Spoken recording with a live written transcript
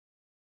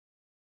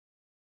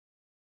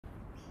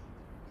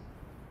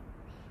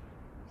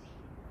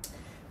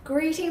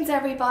Greetings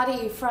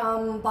everybody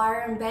from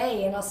Byron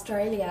Bay in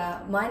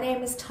Australia. My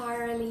name is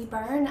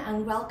Byrne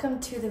and welcome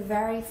to the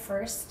very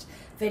first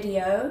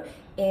video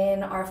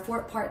in our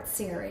 4-part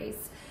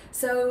series.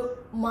 So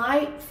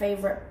my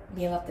favourite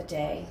meal of the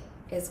day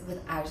is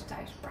without a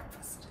doubt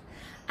breakfast.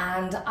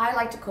 And I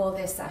like to call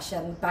this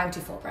session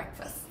Bountiful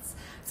Breakfasts.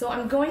 So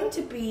I'm going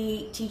to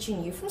be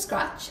teaching you from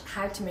scratch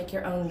how to make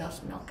your own nut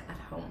milk at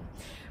home.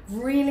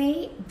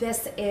 Really,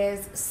 this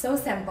is so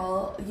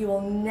simple. You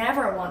will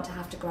never want to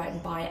have to go out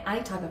and buy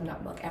any type of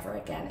nut milk ever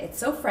again. It's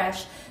so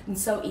fresh and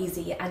so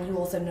easy, and you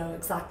also know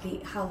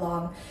exactly how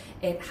long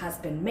it has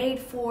been made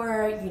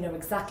for. You know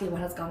exactly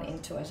what has gone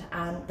into it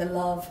and the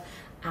love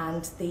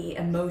and the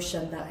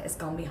emotion that has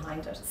gone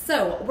behind it.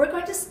 So we're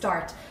going to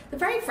start. The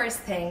very first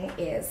thing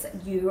is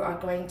you are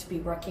going to be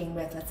working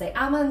with, let's say,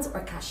 almonds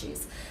or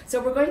cashews.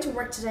 So we're going to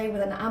work today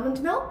with an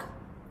almond milk,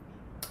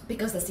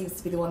 because this seems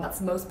to be the one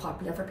that's most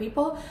popular for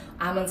people.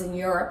 Almonds in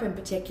Europe in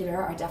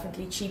particular are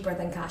definitely cheaper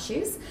than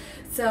cashews.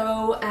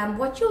 So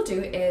what you'll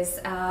do is,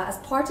 as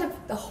part of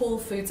the whole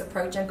foods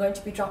approach, I'm going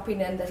to be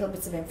dropping in little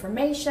bits of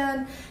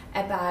information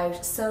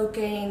about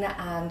soaking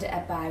and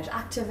about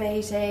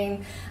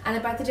activating and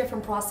about the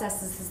different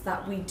processes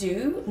that we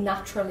do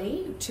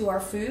naturally to our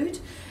food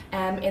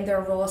in their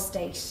raw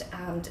state.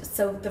 And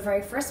so the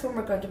very first one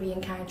we're going to be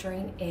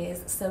encountering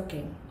is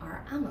soaking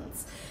our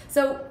almonds.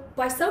 So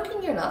by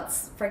soaking your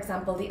nuts, for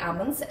example the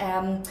almonds,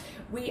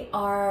 we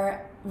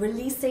are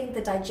releasing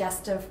the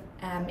digestive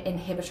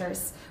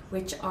inhibitors,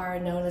 which are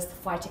known as the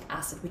phytic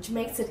acid, which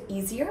makes it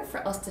easier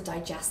for us to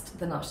digest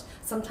the nut.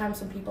 Sometimes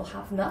when people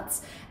have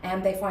nuts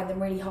and they find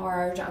them really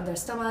hard on their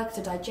stomach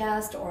to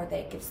digest, or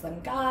they gives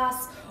them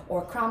gas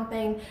or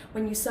cramping,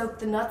 when you soak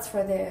the nuts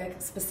for the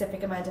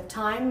specific amount of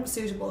time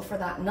suitable for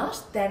that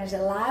nut, then it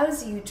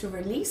allows you to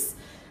release,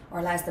 or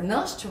allows the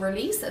nut to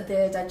release,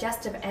 the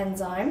digestive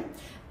enzyme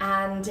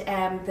and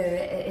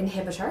the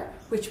inhibitor,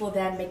 which will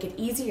then make it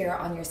easier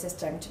on your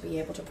system to be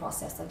able to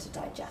process and to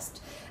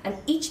digest. And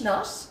each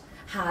nut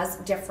has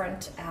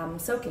different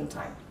soaking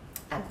time.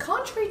 And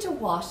contrary to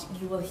what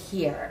you will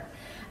hear,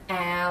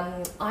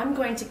 I'm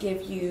going to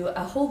give you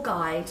a whole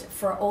guide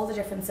for all the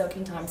different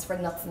soaking times for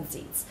nuts and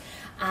seeds.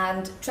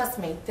 And trust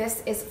me,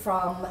 this is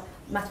from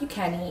Matthew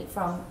Kenny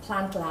from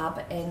Plant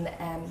Lab in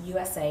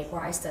USA,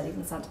 where I studied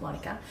in Santa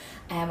Monica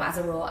as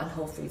a raw and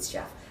whole foods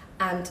chef.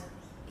 And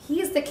he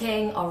is the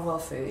king of raw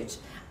food.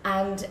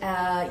 And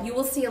you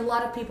will see a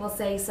lot of people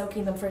say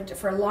soaking them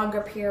for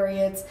longer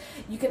periods.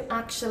 You can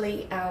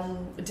actually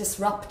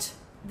disrupt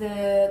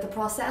the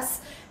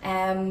process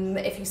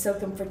if you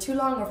soak them for too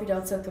long, or if you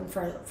don't soak them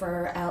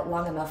for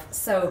long enough.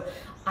 So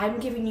I'm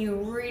giving you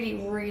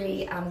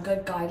really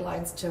good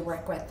guidelines to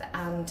work with,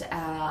 and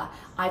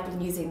I've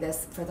been using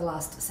this for the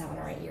last 7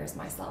 or 8 years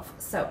myself.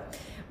 So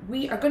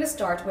we are going to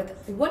start with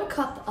 1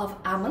 cup of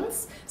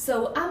almonds.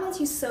 So almonds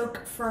you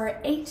soak for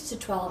 8 to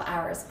 12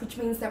 hours, which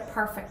means they're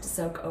perfect to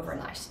soak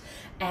overnight.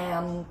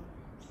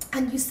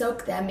 And you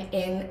soak them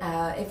in,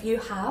 if you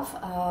have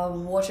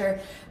water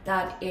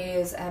that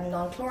is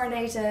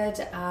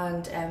non-chlorinated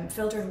and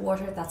filtered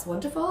water, that's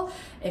wonderful.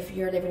 If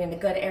you're living in a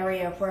good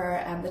area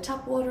where the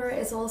tap water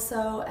is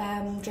also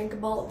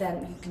drinkable,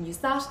 then you can use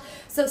that.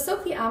 So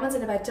soak the almonds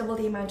in about double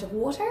the amount of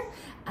water.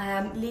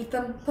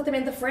 Put them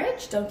in the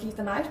fridge, don't leave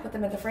them out, put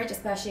them in the fridge,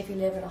 especially if you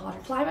live in a hotter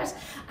climate.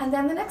 And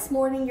then the next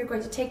morning you're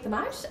going to take them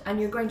out and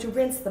you're going to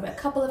rinse them a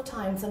couple of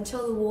times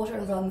until the water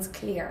runs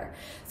clear.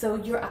 So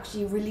you're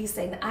actually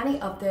releasing any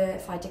of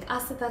the phytic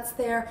acid that's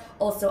there,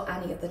 also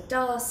any of the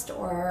dust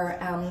or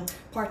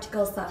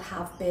particles that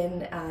have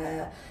been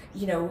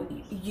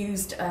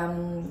used,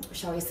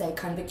 shall we say,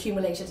 kind of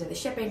accumulated in the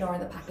shipping or in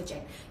the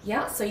packaging.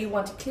 Yeah, so you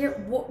want to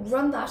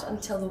run that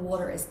until the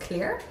water is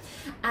clear.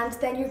 And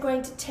then you're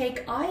going to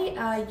take,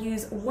 I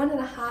use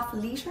 1.5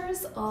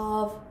 litres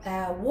of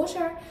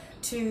water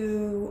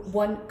to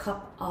 1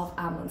 cup of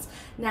almonds.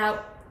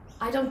 Now,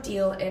 I don't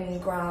deal in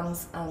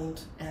grams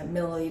and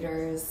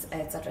milliliters,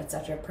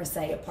 etc., per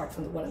se, apart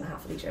from the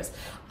 1.5 litres.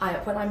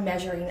 When I'm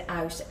measuring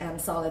out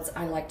solids,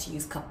 I like to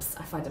use cups.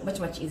 I find it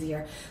much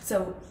easier.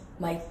 So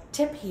my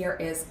tip here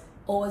is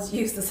always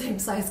use the same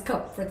size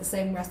cup for the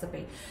same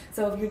recipe.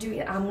 So if you're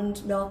doing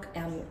almond milk,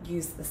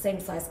 use the same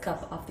size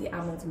cup of the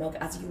almond milk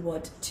as you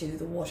would to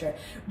the water.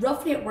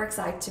 Roughly it works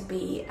out to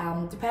be,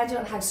 depending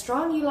on how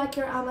strong you like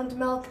your almond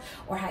milk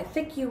or how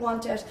thick you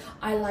want it,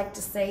 I like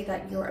to say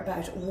that you're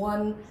about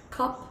 1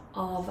 cup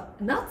of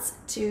nuts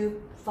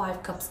to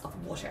 5 cups of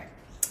water.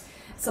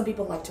 Some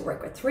people like to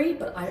work with 3,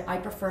 but I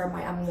prefer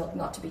my almond milk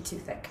not to be too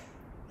thick.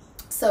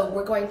 So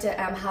we're going to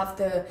have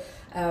the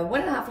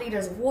 1.5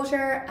 litres of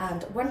water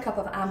and 1 cup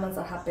of almonds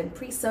that have been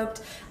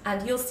pre-soaked,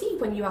 and you'll see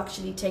when you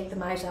actually take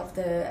them out of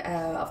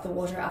the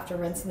water after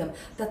rinsing them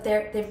that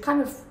they've kind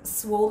of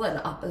swollen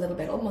up a little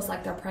bit, almost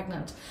like they're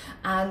pregnant.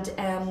 And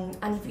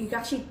if you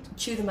actually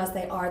chew them as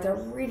they are, they're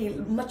really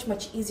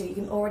much easier. You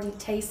can already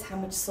taste how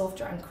much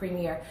softer and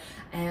creamier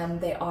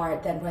they are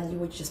than when you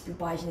would just be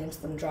biting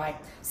into them dry.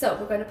 So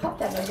we're going to pop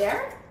them in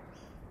there.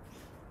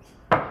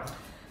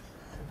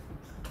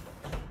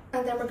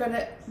 And then we're going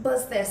to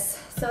buzz this.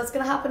 So it's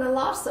going to happen a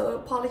lot, so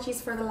apologies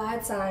for the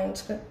loud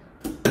sound.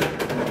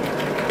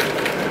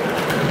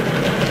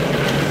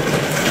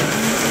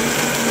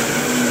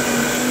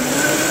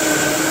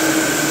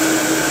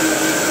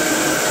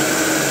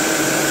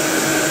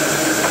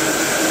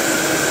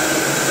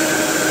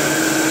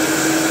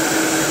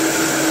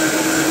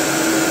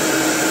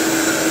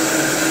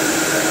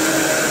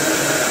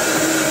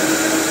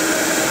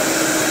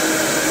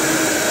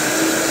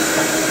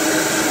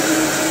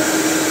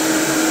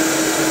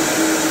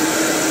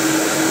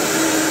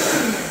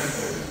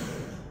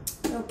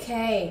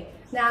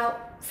 Now,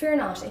 fear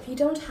not, if you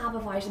don't have a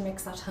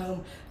Vitamix at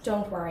home,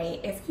 don't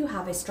worry. If you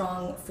have a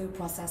strong food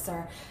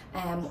processor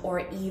or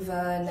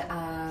even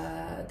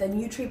the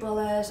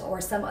NutriBullet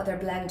or some other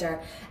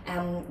blender,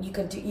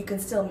 you can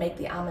still make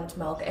the almond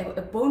milk.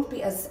 It won't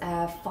be as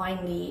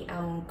finely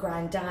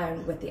ground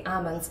down with the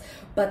almonds,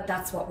 but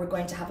that's what we're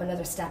going to have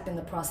another step in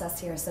the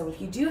process here. So if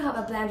you do have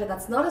a blender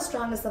that's not as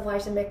strong as the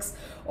Vitamix,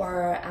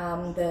 or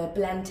the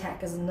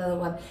BlendTech is another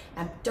one,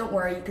 don't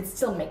worry, you can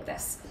still make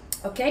this.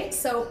 Okay,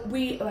 so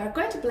we are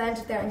going to blend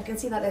it there, and you can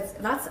see that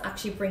that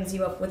actually brings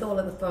you up with all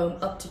of the foam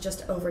up to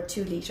just over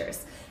 2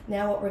 liters.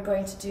 Now what we're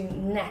going to do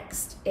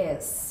next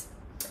is,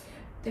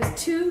 there's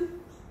 2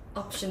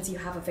 options you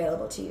have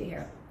available to you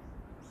here.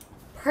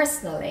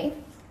 Personally,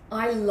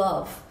 I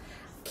love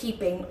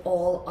keeping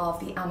all of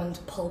the almond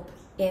pulp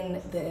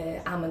in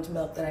the almond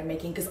milk that I'm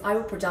making, because I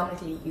would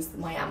predominantly use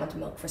my almond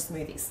milk for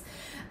smoothies.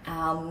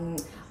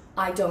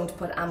 I don't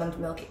put almond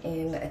milk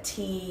in a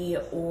tea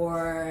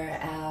or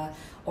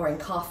in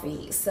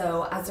coffee,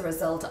 so as a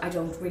result I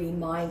don't really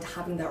mind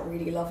having that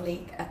really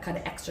lovely kind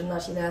of extra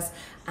nuttiness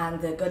and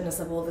the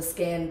goodness of all the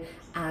skin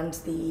and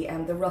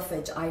the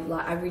roughage.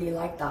 I really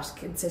like that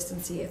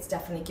consistency. It's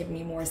definitely given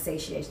me more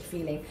satiated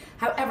feeling.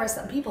 However,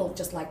 some people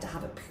just like to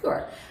have it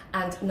pure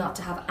and not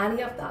to have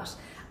any of that,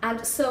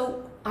 and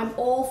so I'm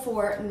all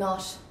for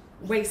not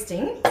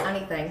wasting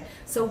anything.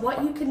 So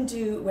what you can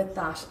do with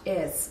that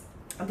is,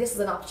 and this is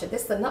an option,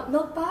 this is a nut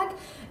milk bag.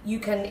 You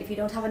can, if you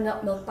don't have a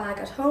nut milk bag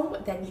at home,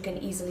 then you can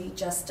easily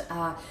just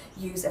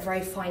use a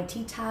very fine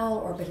tea towel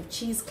or a bit of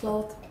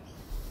cheesecloth,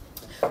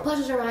 put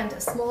it around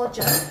a small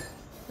jar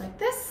like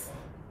this.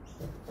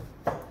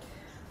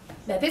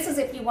 Now this is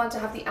if you want to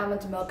have the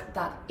almond milk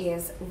that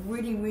is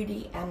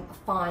really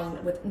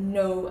fine, with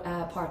no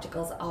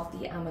particles of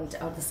the almond,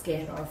 of the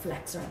skin or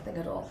flecks or anything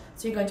at all.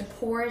 So you're going to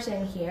pour it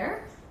in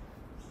here.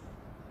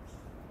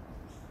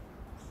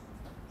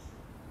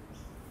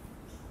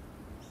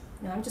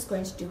 Now I'm just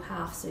going to do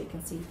half so you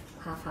can see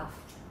half.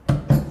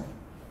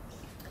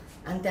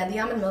 And then the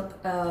almond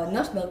milk,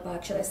 nut milk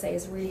bag, should I say,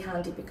 is really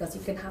handy because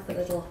you can have the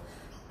little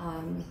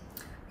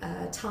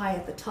tie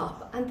at the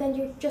top, and then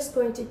you're just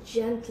going to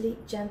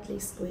gently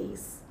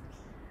squeeze.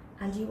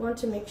 And you want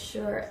to make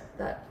sure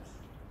that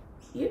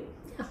you,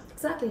 yeah,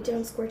 exactly,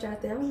 don't squirt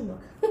out the almond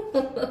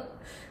milk.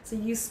 So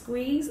you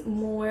squeeze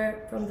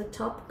more from the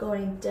top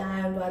going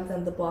down rather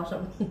than the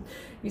bottom.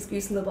 You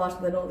squeeze from the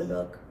bottom, then all the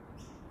milk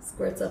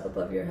squirts up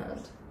above your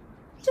hand,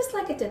 just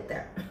like it did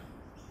there.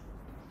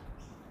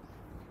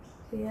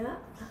 Yeah.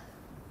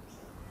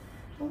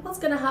 And what's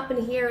going to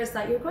happen here is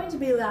that you're going to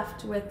be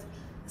left with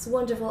this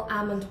wonderful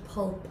almond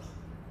pulp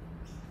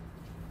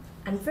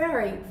and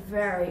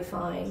very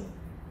fine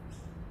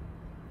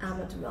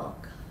almond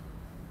milk.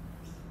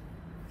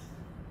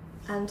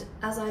 And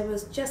as I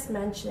was just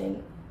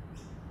mentioning,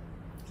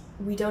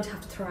 we don't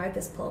have to throw out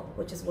this pulp,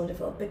 which is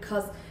wonderful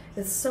because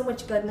there's so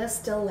much goodness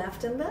still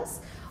left in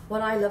this.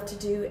 What I love to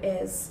do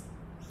is,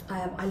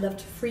 I love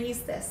to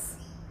freeze this,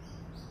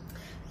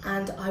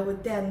 and I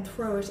would then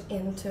throw it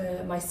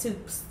into my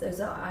soups.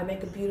 I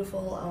make a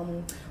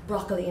beautiful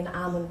broccoli and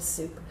almond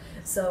soup.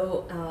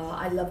 So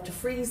I love to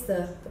freeze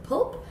the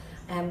pulp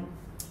and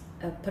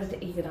put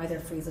it. You can either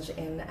freeze it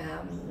in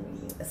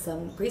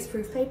some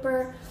greaseproof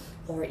paper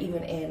or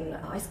even in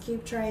ice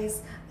cube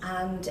trays,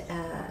 and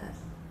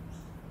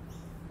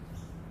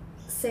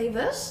save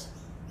it,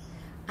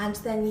 and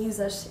then use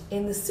it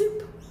in the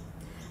soup.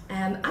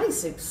 Any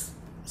soups,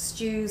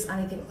 stews,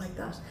 anything like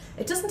that.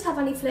 It doesn't have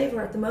any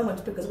flavour at the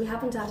moment because we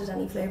haven't added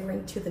any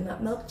flavouring to the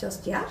nut milk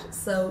just yet,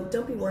 so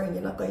don't be worrying,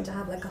 you're not going to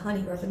have like a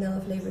honey or vanilla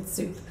flavoured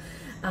soup.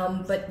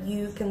 But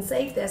you can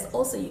save this.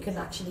 Also, you can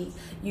actually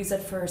use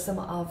it for some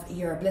of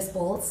your bliss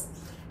balls.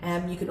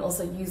 You can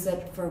also use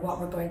it for what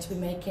we're going to be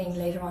making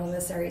later on in the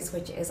series,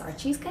 which is our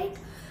cheesecake.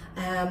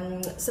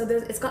 So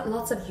it's got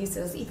lots of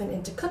uses, even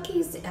into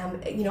cookies.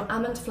 You know,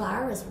 almond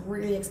flour is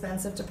really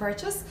expensive to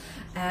purchase,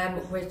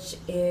 which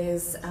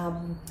is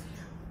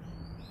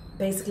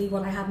basically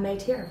what I have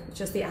made here,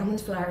 just the almond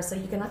flour. So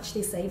you can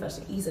actually save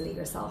it easily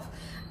yourself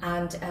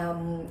and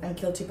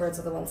kill 2 birds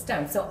with one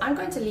stone. So I'm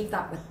going to leave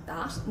that with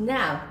that.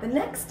 Now, the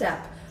next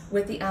step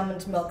with the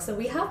almond milk. So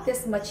we have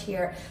this much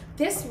here.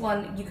 This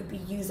one you could be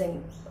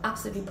using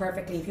absolutely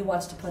perfectly if you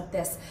wanted to put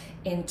this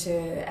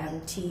into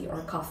tea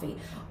or coffee.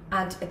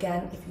 And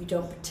again, if you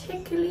don't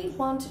particularly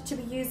want to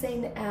be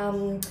using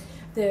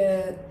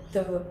the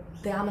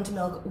almond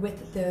milk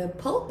with the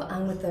pulp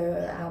and with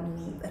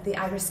the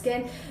outer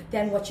skin,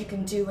 then what you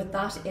can do with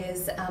that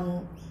is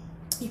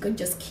you can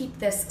just keep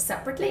this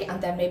separately and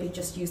then maybe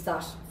just use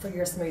that for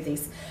your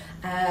smoothies.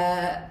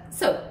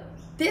 So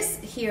this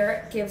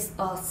here gives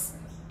us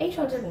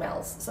 800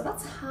 mils, so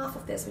that's half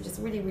of this, which is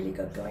really, really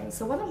good going.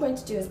 So what I'm going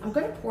to do is I'm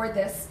going to pour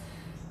this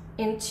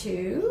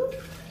into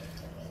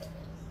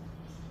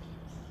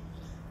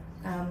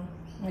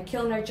my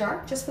culinary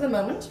jar just for the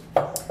moment,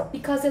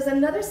 because there's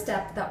another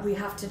step that we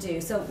have to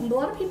do. So a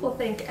lot of people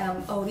think,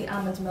 oh, the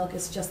almond milk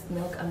is just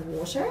milk and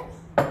water.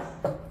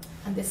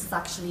 And this is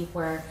actually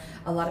where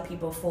a lot of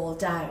people fall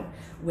down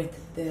with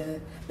the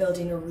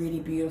building a really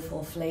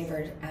beautiful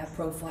flavored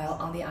profile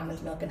on the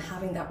almond milk and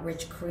having that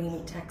rich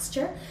creamy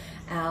texture.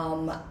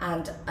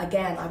 And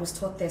again, I was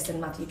taught this in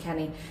Matthew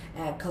Kenny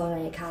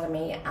Culinary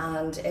Academy,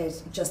 and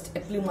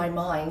it blew my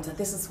mind.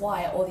 This is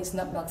why all these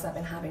nut milks I've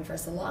been having for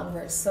so long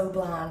were so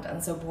bland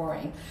and so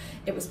boring.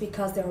 It was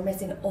because they were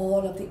missing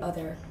all of the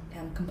other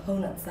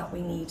components that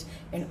we need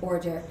in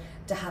order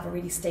to have a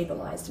really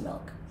stabilized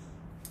milk.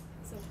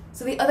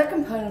 So the other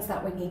components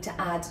that we need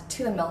to add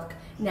to the milk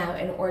now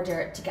in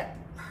order to get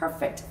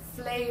perfect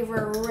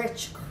flavor,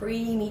 rich,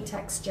 creamy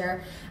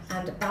texture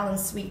and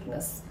balanced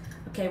sweetness.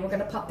 Okay, we're going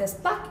to pop this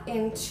back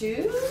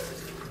into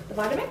the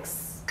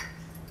Vitamix.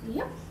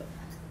 Yep.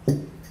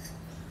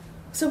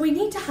 So we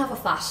need to have a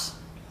fat,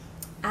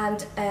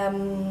 and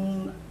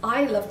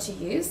I love to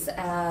use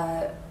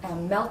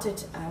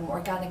melted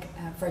organic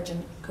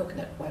virgin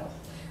coconut oil.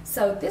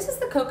 So this is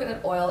the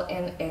coconut oil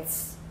in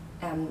its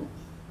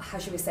how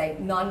should we say,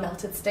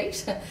 non-melted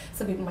state.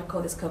 Some people might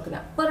call this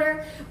coconut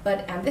butter,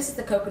 but this is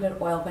the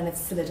coconut oil when it's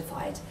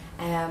solidified.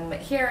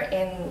 Here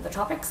in the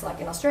tropics,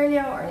 like in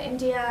Australia or in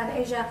India and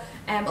Asia,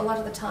 a lot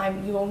of the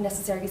time you won't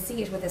necessarily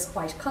see it with this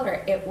white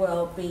color. It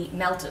will be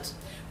melted.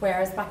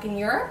 Whereas back in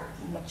Europe,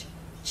 much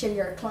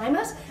chillier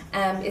climate,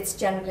 it's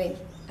generally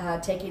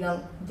taking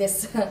on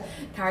this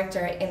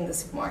character in the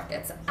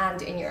supermarkets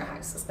and in your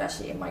house,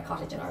 especially in my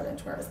cottage in Ireland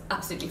where it's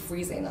absolutely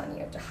freezing and you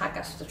have to hack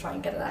it to try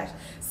and get it out.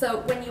 So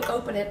when you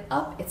open it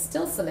up, it's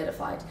still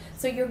solidified.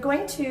 So you're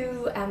going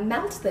to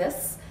melt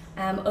this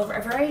over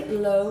a very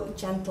low,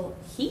 gentle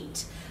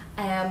heat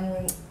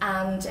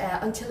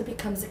until it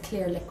becomes a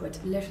clear liquid,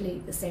 literally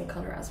the same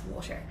color as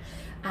water.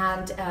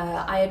 And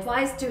I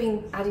advise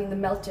adding the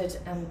melted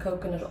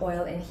coconut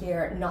oil in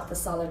here, not the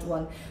solid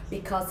one,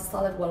 because the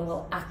solid one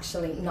will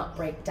actually not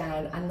break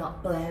down and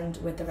not blend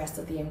with the rest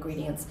of the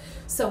ingredients.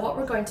 So what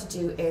we're going to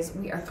do is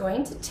we are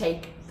going to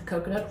take the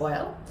coconut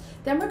oil,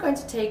 then we're going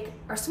to take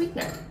our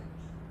sweetener.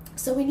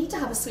 So we need to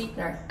have a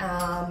sweetener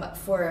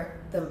for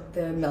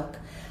the milk.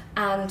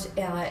 And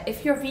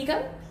if you're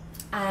vegan,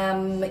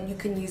 you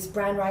can use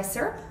brown rice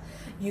syrup,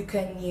 you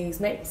can use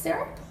maple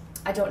syrup.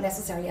 I don't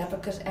necessarily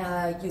advocate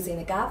using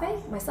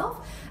agave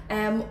myself,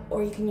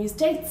 or you can use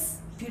dates,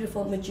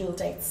 beautiful medjool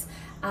dates.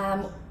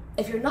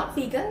 If you're not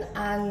vegan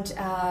and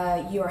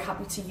you are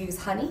happy to use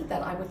honey,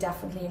 then I would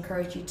definitely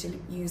encourage you to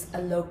use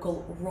a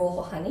local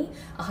raw honey,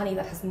 a honey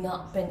that has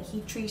not been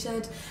heat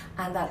treated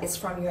and that is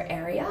from your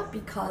area,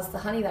 because the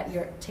honey that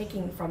you're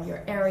taking from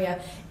your area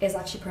is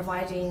actually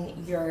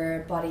providing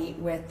your body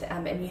with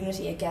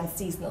immunity against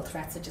seasonal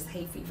threats such as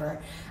hay fever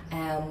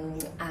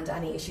and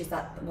any issues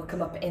that will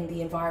come up in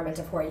the environment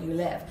of where you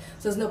live.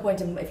 So there's no point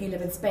in, if you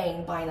live in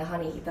Spain, buying a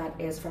honey that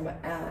is from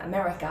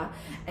America.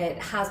 It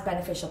has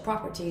beneficial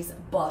properties,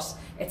 but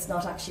it's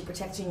not actually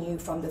protecting you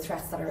from the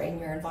threats that are in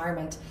your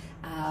environment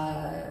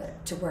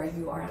to where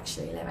you are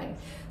actually living.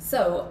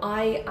 So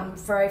I am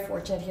very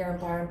fortunate here in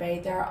Byron Bay.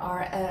 There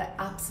are an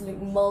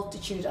absolute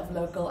multitude of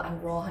local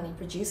and raw honey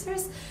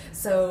producers.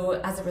 So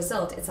as a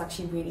result, it's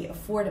actually really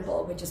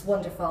affordable, which is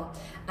wonderful.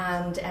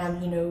 And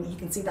you know, you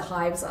can see the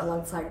hives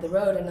alongside the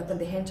road and up in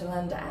the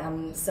hinterland.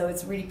 So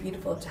it's really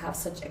beautiful to have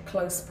such a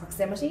close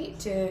proximity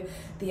to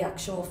the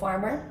actual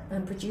farmer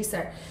and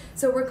producer.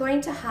 So we're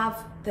going to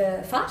have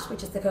the fat,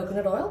 which is the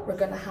coconut oil. We're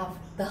going to have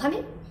the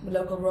honey,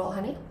 local raw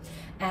honey,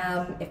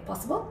 if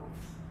possible.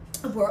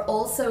 We're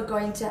also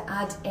going to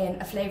add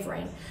in a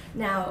flavouring.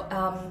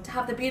 Now, to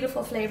have the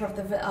beautiful flavour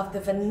of the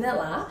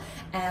vanilla,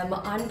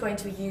 I'm going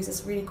to use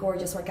this really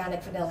gorgeous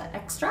organic vanilla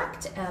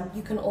extract.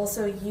 You can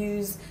also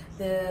use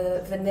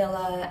the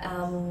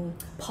vanilla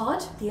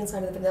pod, the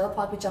inside of the vanilla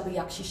pod, which I'll be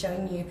actually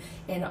showing you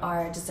in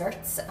our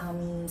desserts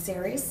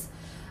series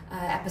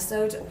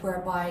episode,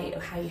 whereby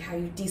how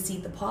you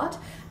de-seed the pod.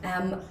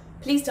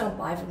 Please don't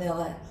buy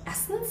vanilla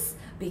essence,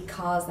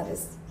 because that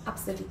is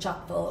absolutely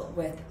chock full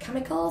with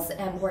chemicals,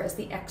 whereas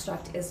the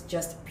extract is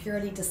just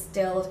purely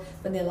distilled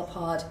vanilla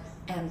pod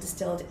and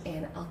distilled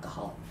in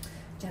alcohol,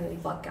 generally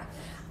vodka.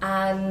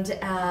 And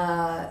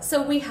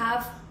so we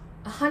have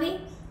a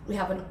honey, we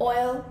have an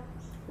oil,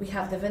 we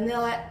have the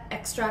vanilla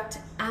extract,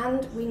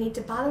 and we need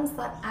to balance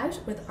that out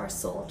with our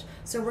salt.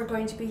 So we're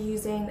going to be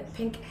using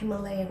pink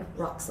Himalayan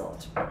rock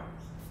salt.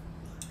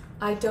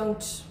 I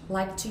don't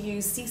like to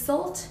use sea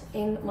salt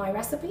in my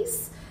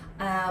recipes,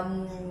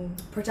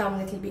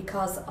 predominantly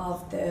because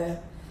of the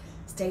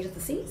state of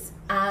the seas,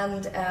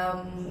 and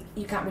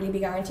you can't really be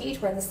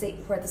guaranteed where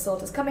the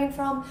salt is coming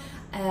from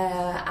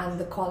and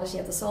the quality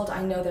of the salt.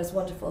 I know there's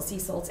wonderful sea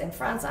salts in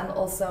France and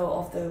also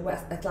off the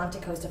West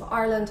Atlantic coast of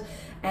Ireland,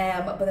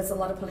 but there's a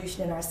lot of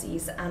pollution in our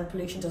seas, and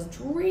pollution doesn't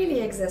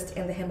really exist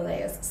in the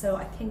Himalayas, so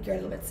I think you're a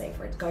little bit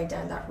safer going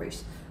down that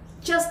route.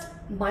 Just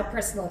my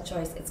personal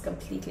choice, it's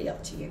completely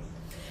up to you.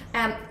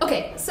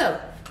 Okay, so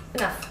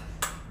enough.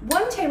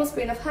 1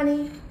 tablespoon of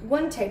honey,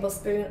 1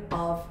 tablespoon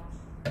of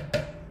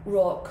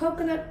raw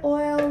coconut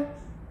oil,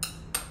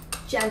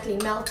 gently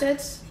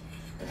melted.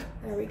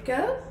 There we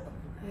go.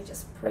 I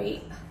just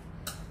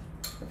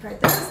prepared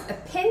this. A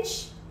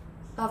pinch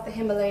of the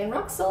Himalayan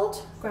rock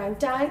salt, ground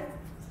down,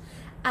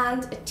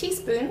 and a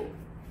teaspoon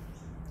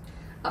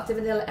of the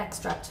vanilla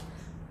extract.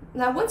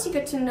 Now, once you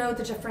get to know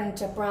the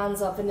different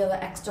brands of vanilla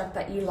extract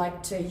that you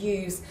like to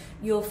use,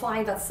 you'll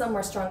find that some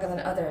are stronger than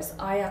others.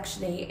 I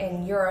actually,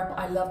 in Europe,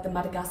 I love the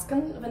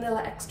Madagascan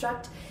vanilla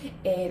extract.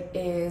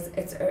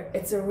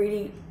 It's a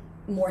really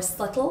more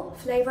subtle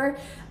flavor,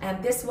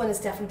 and this one is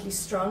definitely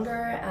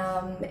stronger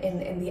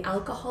in the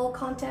alcohol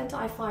content,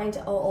 I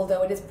find,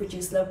 although it is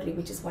produced locally,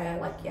 which is why I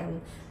like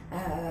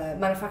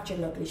manufactured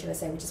locally, should I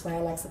say, which is why I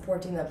like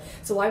supporting them.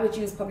 So I would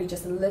use probably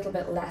just a little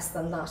bit less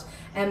than that.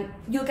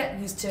 You'll get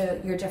used to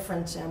your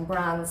different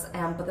brands,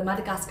 but the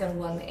Madagascan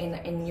one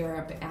in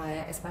Europe,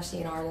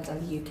 especially in Ireland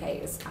and the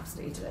UK, is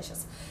absolutely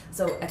delicious.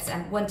 So it's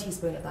 1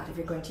 teaspoon of that if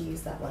you're going to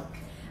use that one.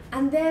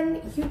 And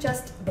then you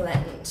just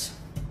blend.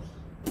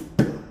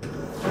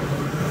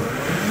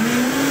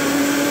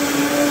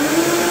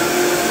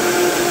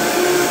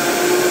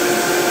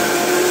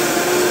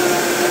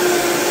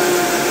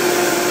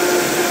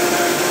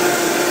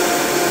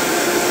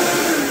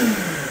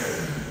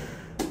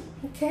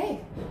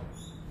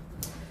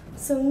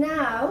 So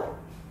now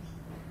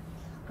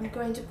I'm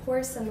going to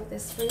pour some of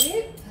this for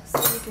you so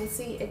you can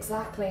see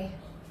exactly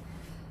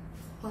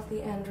what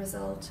the end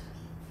result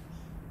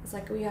is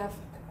like. We have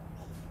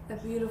a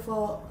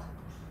beautiful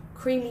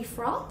creamy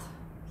froth,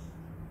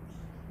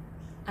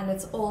 and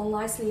it's all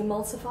nicely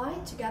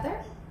emulsified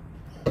together.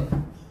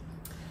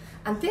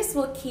 And this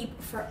will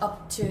keep for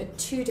up to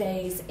 2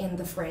 days in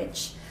the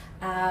fridge.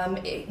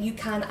 You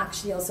can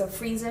actually also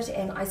freeze it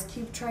in ice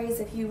cube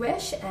trays if you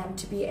wish,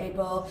 to be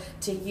able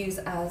to use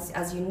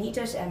as you need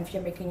it. And if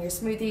you're making your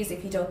smoothies,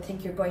 if you don't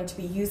think you're going to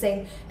be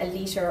using 1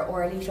 litre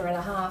or 1.5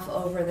 litres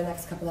over the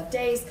next couple of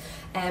days,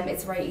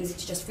 it's very easy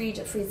to just freeze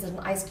it in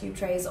ice cube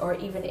trays, or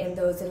even in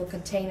those little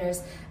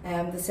containers,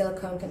 the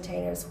silicone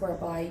containers,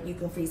 whereby you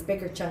can freeze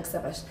bigger chunks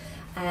of it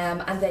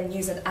and then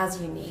use it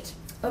as you need.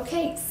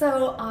 Okay,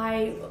 so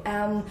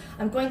I'm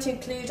going to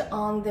include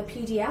on the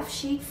PDF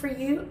sheet for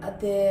you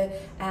the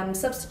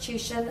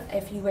substitution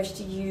if you wish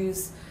to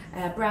use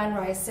brown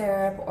rice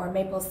syrup or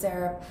maple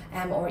syrup,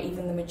 or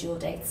even the medjool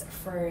dates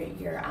for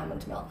your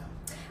almond milk.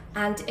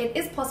 And it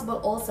is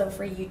possible also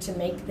for you to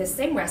make the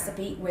same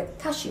recipe with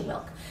cashew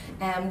milk.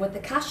 With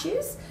the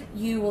cashews,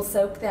 you will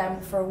soak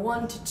them for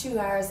 1 to 2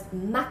 hours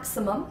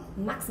maximum,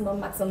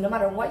 no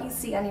matter what you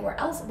see anywhere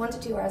else, 1 to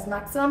 2 hours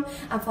maximum,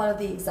 and follow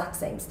the exact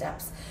same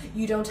steps.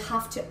 You don't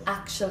have to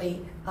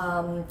actually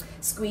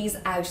squeeze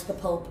out the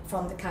pulp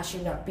from the cashew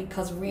nut,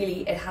 because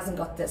really it hasn't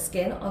got the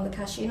skin on the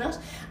cashew nut,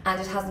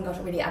 and it hasn't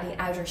got really any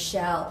outer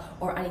shell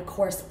or any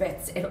coarse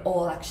bits. It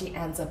all actually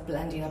ends up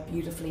blending up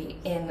beautifully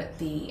in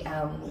the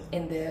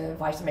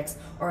Vitamix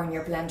or in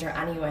your blender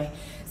anyway.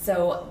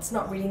 So it's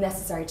not really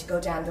necessary to go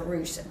down the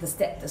route, the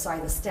step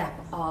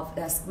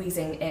of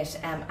squeezing it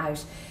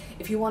out.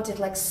 If you want it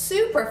like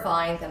super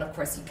fine, then of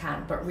course you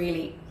can, but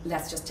really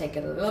let's just take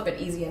it a little bit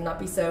easy and not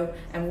be so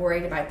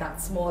worried about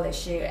that small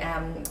issue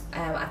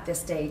at this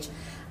stage.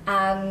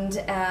 And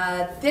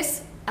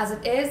this, as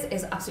it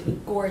is absolutely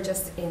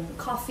gorgeous in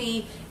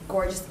coffee,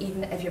 gorgeous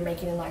even if you're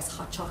making a nice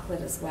hot chocolate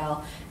as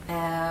well.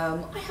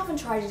 I haven't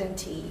tried it in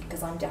tea,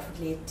 because I'm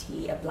definitely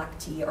a black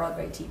tea or Earl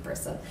Grey tea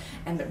person,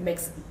 and it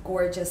makes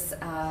gorgeous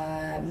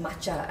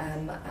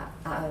matcha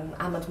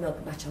almond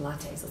milk matcha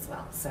lattes as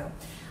well. So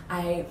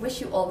I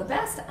wish you all the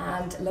best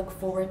and look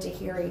forward to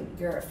hearing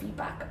your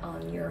feedback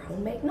on your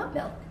homemade nut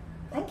milk.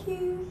 Thank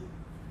you.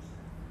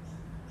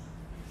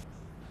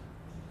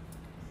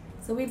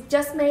 So we've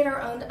just made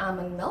our own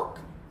almond milk,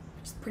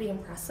 which is pretty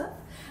impressive.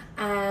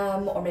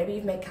 Or maybe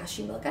you've made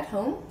cashew milk at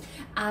home,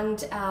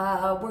 and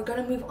we're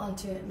going to move on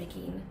to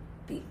making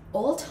the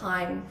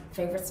all-time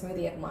favorite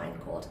smoothie of mine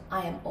called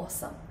I Am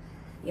Awesome.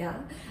 Yeah.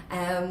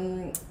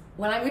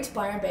 When I moved to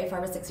Byron Bay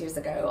 5 or 6 years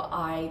ago,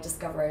 I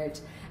discovered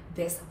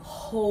this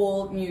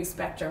whole new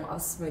spectrum of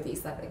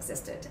smoothies that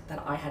existed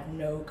that I had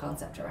no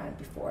concept around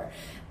before.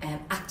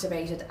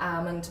 Activated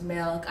almond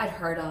milk I'd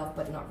heard of,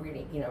 but not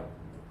really,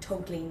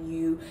 totally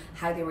knew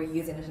how they were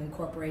using it and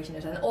incorporating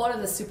it, and all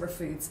of the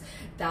superfoods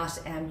that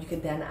you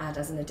can then add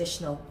as an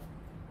additional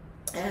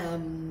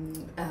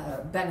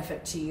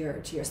benefit to your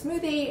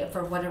smoothie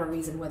for whatever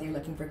reason, whether you're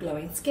looking for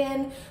glowing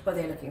skin,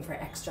 whether you're looking for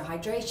extra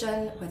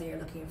hydration, whether you're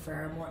looking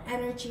for more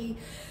energy.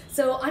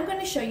 So I'm going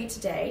to show you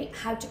today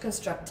how to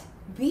construct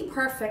the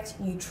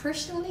perfect,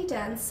 nutritionally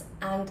dense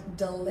and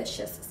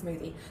delicious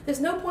smoothie. There's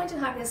no point in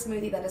having a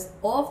smoothie that is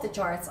off the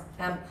charts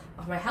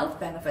of my health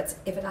benefits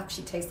if it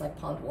actually tastes like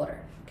pond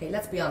water. Okay,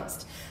 let's be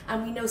honest.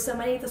 And we know so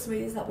many of the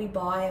smoothies that we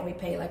buy and we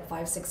pay like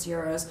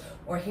 €5-6,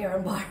 or here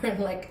in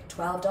Byron like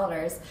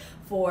 $12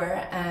 for,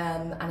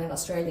 and in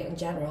Australia in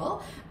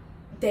general,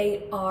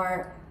 they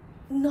are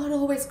not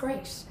always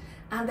great.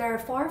 And they're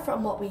far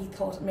from what we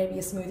thought maybe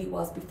a smoothie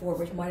was before,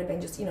 which might have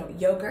been just, you know,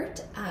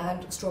 yogurt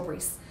and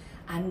strawberries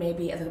and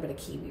maybe a little bit of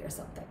kiwi or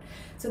something.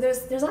 So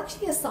there's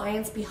actually a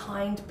science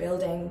behind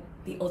building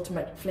the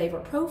ultimate flavor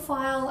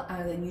profile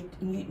and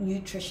a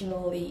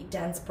nutritionally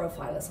dense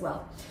profile as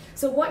well.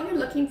 So what you're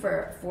looking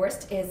for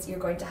first is you're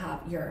going to have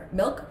your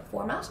milk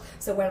format.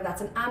 So whether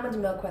that's an almond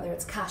milk, whether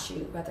it's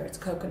cashew, whether it's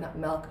coconut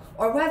milk,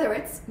 or whether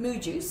it's moo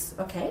juice,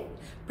 okay?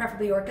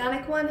 Preferably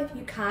organic one if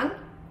you can.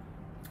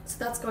 So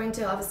that's going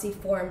to obviously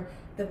form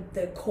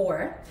the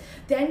core.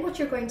 Then what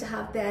you're going to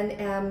have then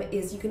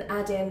is you can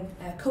add in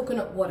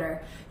coconut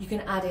water, you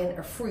can add in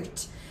a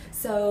fruit.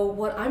 So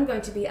what I'm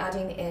going to be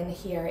adding in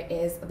here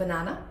is a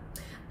banana.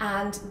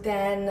 And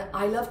then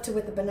I love to,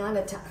 with the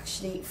banana, to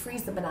actually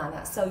freeze the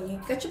banana. So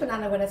you get your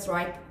banana when it's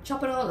ripe,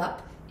 chop it all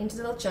up into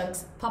little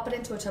chunks, pop it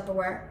into a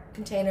Tupperware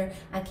container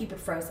and keep it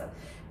frozen.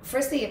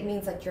 Firstly, it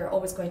means that you're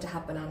always going to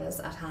have bananas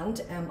at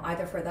hand,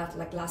 either for that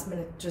like last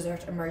minute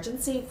dessert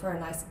emergency for a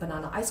nice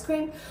banana ice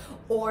cream,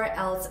 or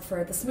else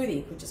for the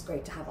smoothie, which is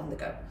great to have on the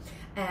go.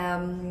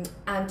 And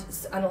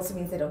also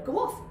means they don't go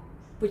off,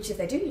 which if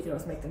they do, you can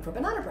always make them for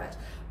banana bread.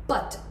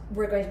 But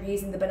we're going to be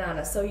using the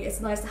banana, so it's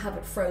nice to have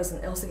it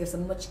frozen. It also gives a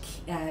much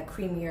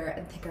creamier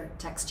and thicker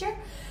texture.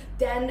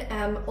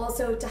 Then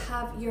also to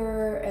have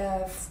your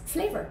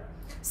flavor.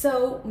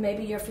 So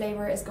maybe your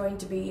flavor is going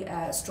to be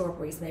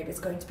strawberries, maybe it's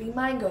going to be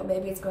mango,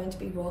 maybe it's going to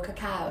be raw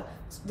cacao,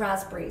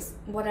 raspberries,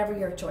 whatever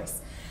your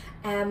choice.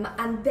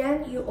 And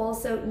then you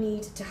also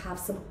need to have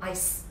some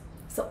ice.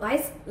 So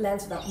ice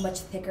lends to that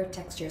much thicker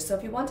texture. So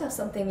if you want to have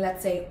something,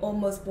 let's say,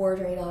 almost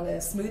bordering on a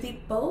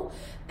smoothie bowl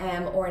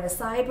or an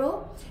acai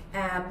bowl,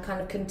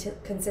 kind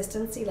of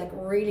consistency, like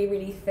really,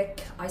 really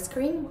thick ice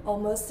cream,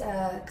 almost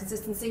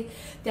consistency,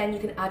 then you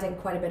can add in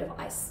quite a bit of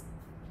ice,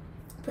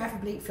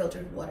 preferably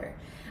filtered water.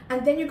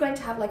 And then you're going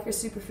to have like your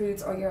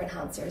superfoods or your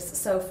enhancers.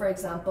 So for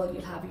example,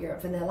 you'll have your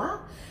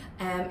vanilla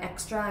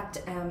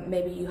extract,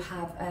 maybe you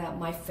have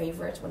my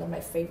favorite, one of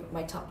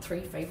my top 3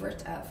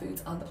 favorite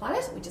foods on the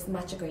planet, which is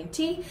matcha green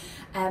tea.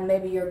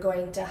 Maybe you're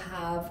going to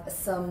have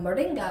some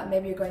moringa,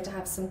 maybe you're going to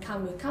have some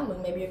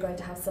camu, maybe you're going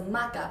to have some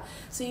maca.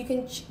 So you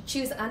can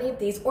choose any of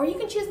these, or you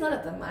can choose none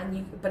of them,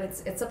 but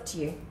it's up to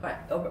you.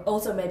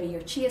 Also maybe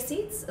your chia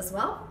seeds as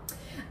well.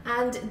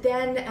 And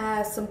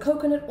then some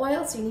coconut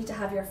oil, so you need to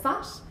have your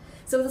fat.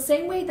 So the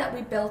same way that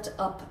we built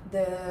up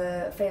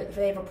the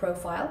flavor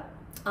profile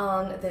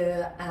on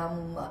the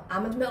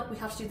almond milk, we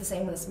have to do the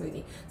same with a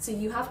smoothie. So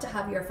you have to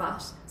have your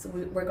fat. So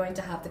we're going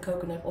to have the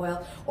coconut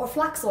oil, or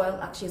flax oil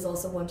actually is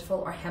also wonderful,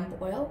 or hemp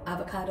oil,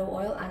 avocado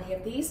oil, any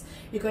of these.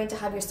 You're going to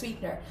have your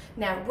sweetener.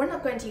 Now, we're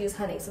not going to use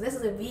honey. So this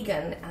is a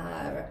vegan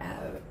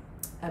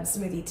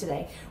smoothie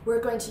today.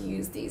 We're going to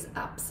use these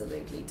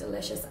absolutely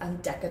delicious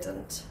and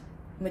decadent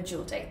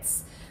medjool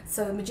dates.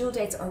 So medjool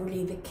dates are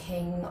really the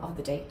king of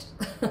the date.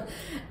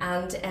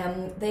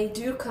 And they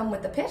do come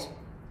with the pit,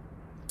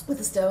 with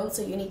the stone,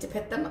 so you need to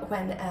pit them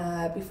when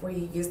before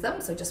you use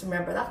them, so just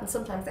remember that. And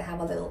sometimes they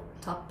have a little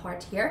top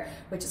part here,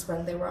 which is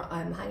when they were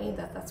hanging,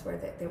 that's where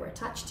they were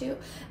attached to.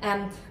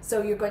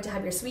 So you're going to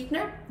have your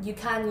sweetener. You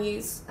can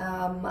use,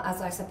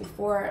 as I said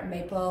before,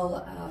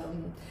 maple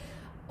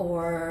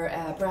or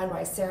brown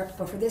rice syrup,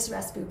 but for this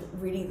recipe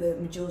really the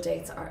medjool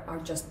dates are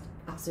just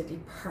absolutely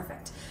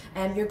perfect.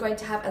 And you're going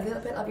to have a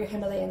little bit of your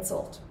Himalayan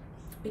salt,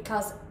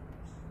 because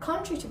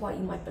contrary to what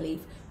you might believe,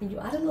 when you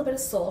add a little bit of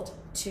salt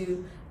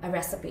to a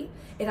recipe,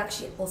 it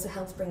actually also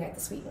helps bring out the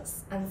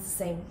sweetness, and it's the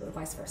same with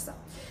vice versa.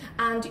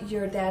 And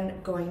you're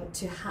then going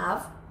to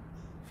have,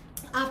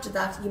 after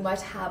that, you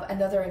might have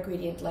another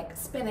ingredient like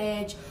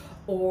spinach,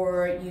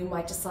 or you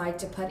might decide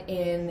to put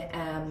in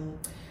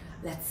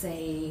let's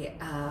say,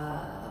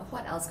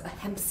 what else?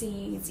 Hemp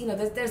seeds. You know,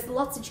 there's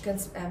lots that you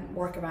can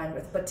work around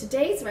with. But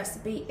today's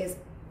recipe is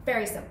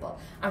very simple.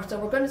 So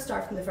we're going to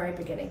start from the very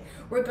beginning.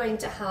 We're going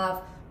to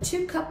have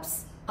 2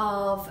 cups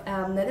of,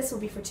 now this will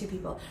be for 2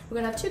 people. We're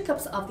going to have 2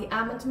 cups of the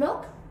almond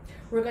milk.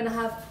 We're going to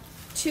have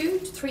 2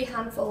 to 3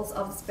 handfuls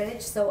of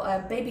spinach.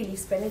 So baby leaf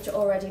spinach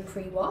already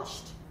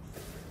pre-washed.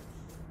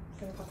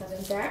 I'm going to put that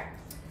in there.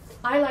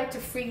 I like to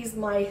freeze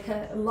my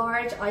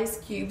large ice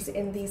cubes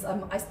in these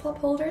ice pop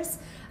holders,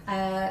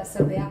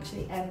 so they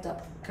actually end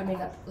up coming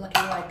up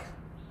looking like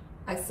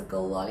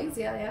icicle lollies.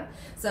 Yeah.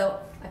 So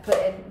I put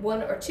in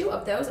 1 or 2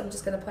 of those. I'm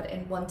just going to put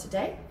in 1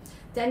 today.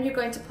 Then you're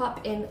going to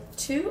pop in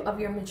 2 of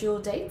your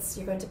medjool dates.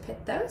 You're going to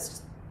pit those.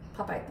 Just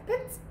pop out the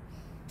pits,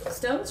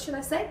 stones, should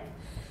I say?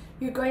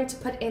 You're going to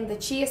put in the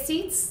chia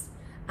seeds,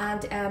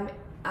 and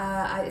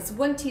it's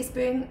 1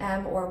 teaspoon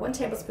or 1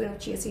 tablespoon of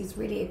chia seeds.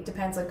 Really, it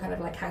depends on kind of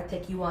like how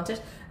thick you want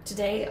it.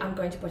 Today, I'm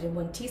going to put in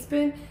 1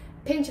 teaspoon,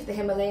 pinch of the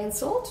Himalayan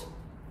salt.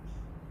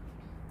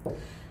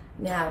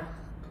 Now,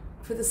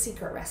 for the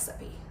secret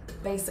recipe,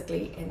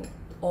 basically in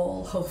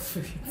all whole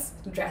foods,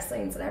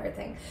 dressings and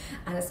everything,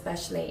 and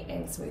especially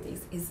in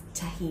smoothies, is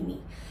tahini.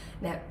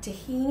 Now,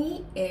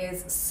 tahini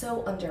is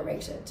so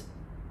underrated,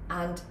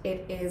 and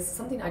it is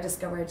something I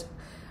discovered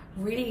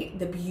really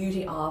the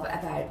beauty of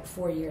about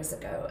 4 years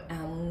ago.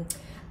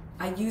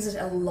 I use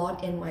it a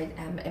lot in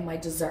my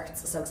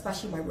desserts, so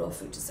especially my raw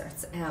food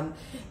desserts.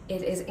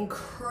 It is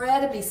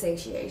incredibly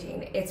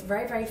satiating. It's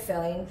very, very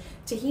filling.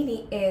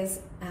 Tahini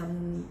is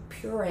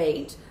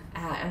pureed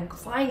and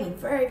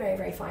very, very,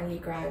 very finely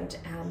ground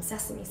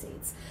sesame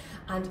seeds,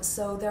 and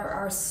so there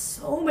are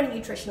so many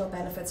nutritional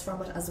benefits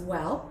from it as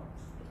well.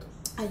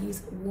 I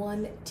use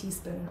 1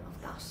 teaspoon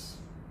of that.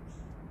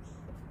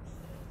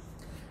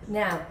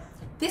 Now,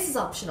 this is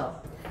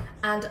optional,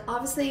 and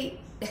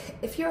obviously,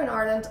 if you're in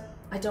Ireland,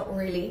 I don't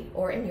really,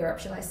 or in Europe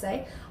should I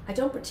say, I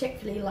don't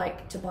particularly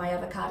like to buy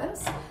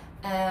avocados,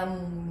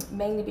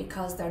 mainly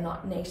because they're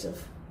not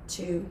native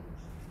to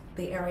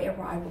the area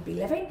where I will be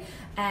living.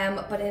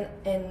 But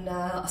in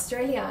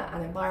Australia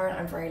and in Byron,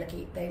 I'm very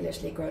lucky. They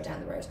literally grow down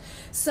the road.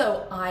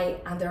 So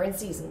and they're in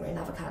season. We're in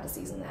avocado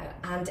season now.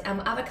 And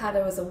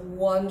avocado is a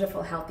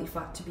wonderful healthy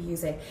fat to be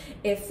using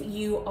if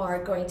you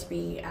are going to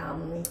be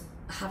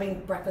having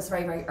breakfast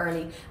very, very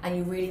early and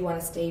you really want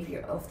to stave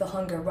off the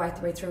hunger right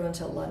the way through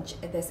until lunch.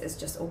 This is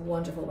just a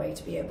wonderful way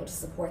to be able to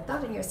support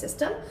that in your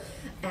system.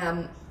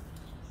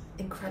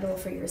 Incredible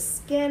for your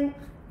skin,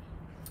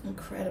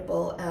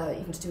 incredible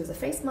even to do as a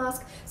face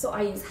mask. So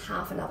I use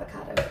half an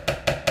avocado.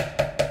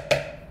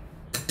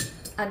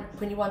 And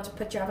when you want to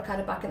put your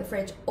avocado back in the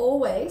fridge,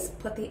 always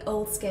put the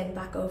old skin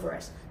back over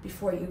it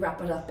before you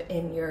wrap it up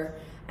in your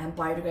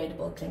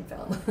biodegradable cling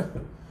film.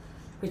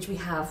 Which we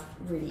have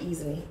really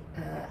easily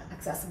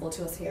accessible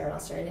to us here in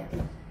Australia.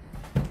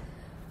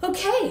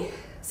 Okay,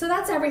 so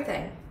that's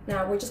everything.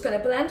 Now we're just going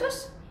to blend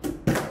it.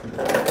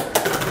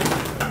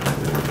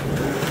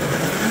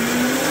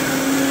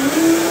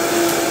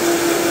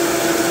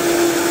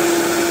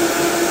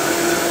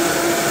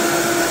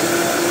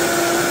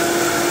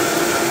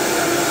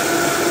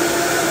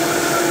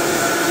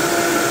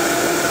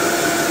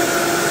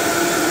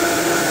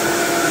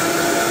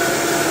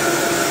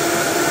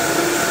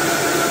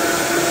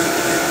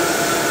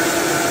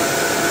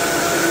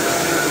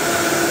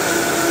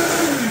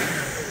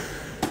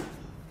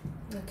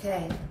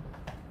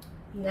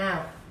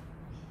 Now,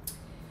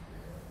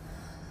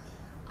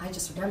 I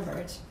just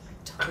remembered, I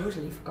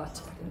totally forgot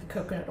to put in the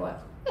coconut oil.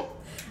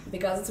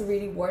 Because it's a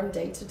really warm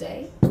day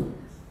today,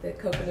 the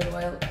coconut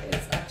oil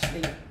is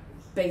actually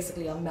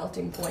basically on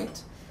melting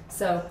point.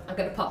 So I'm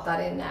going to pop that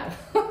in now.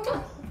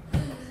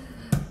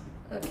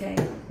 Okay.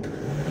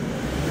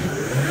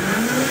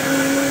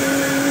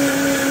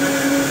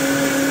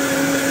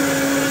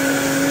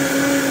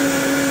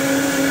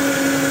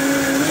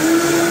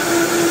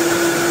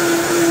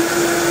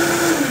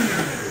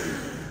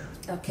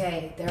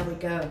 Okay, there we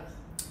go.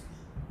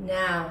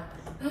 Now,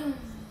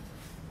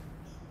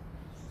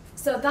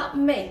 so that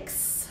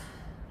makes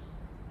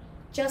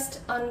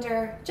just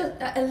under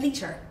a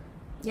litre.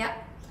 Yeah,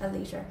 a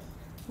litre.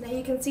 Now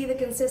you can see the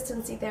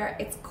consistency there,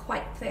 it's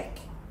quite thick.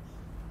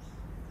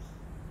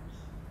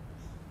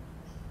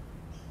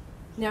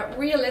 Now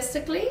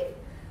realistically,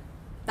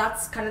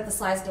 that's kind of the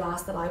size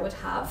glass that I would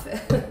have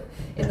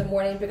in the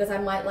morning, because I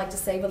might like to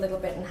save a little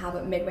bit and have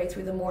it midway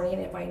through the morning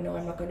if I know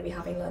I'm not going to be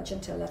having lunch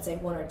until, let's say,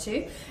 1 or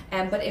 2.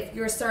 But if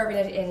you're serving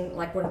it in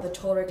like one of the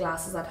taller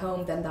glasses at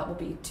home, then that will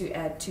be two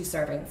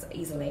servings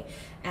easily.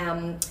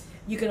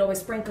 You can always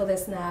sprinkle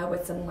this now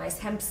with some nice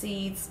hemp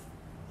seeds.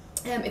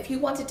 If you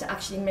wanted to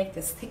actually make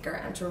this thicker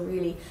and to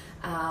really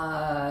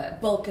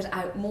bulk it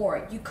out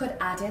more, you could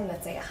add in,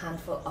 let's say, a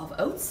handful of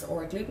oats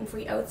or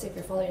gluten-free oats if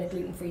you're following a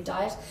gluten-free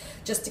diet,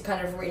 just to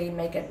kind of really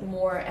make it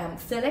more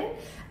filling.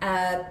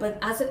 But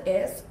as it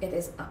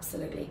is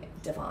absolutely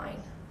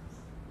divine.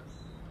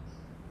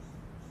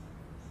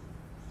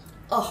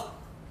 Oh,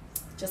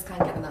 just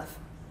can't get enough.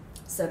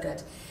 So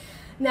good.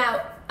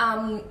 Now,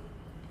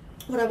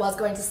 what I was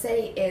going to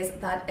say is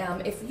that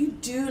if you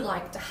do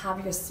like to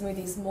have your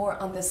smoothies more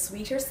on the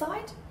sweeter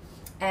side,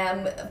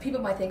 people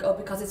might think, oh,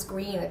 because it's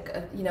green,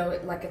 you know,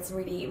 like it's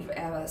really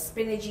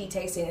spinachy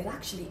tasting. It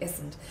actually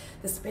isn't.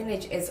 The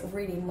spinach is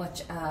really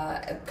much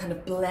kind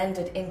of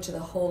blended into the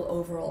whole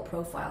overall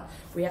profile.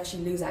 We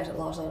actually lose out a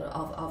lot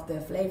of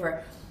the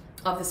flavour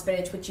of the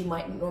spinach, which you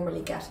might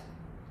normally get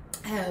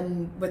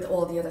with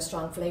all the other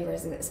strong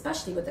flavors, and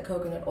especially with the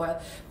coconut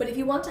oil. But if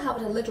you want to have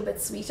it a little bit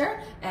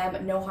sweeter,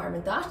 no harm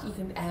in that. You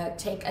can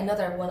take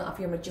another one of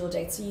your medjool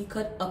dates, so you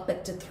could up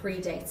it to 3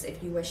 dates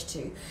if you wish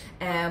to.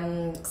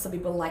 Some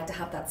people like to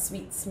have that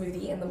sweet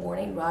smoothie in the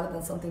morning rather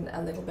than something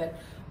a little bit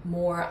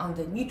more on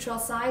the neutral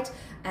side.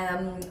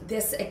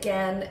 This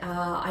again,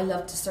 I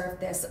love to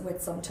serve this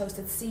with some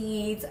toasted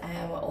seeds,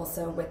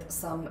 also with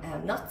some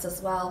nuts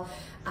as well,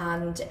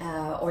 and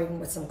or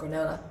even with some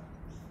granola.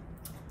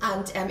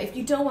 And if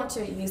you don't want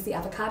to use the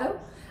avocado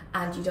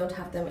and you don't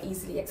have them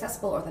easily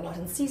accessible, or they're not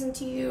in season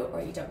to you,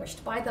 or you don't wish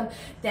to buy them,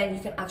 then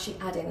you can actually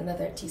add in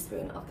another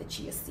teaspoon of the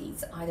chia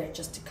seeds, either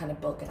just to kind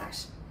of bulk it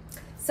out.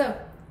 So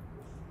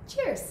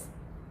Cheers.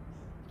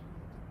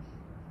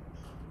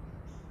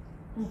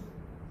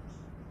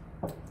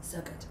 So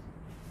good.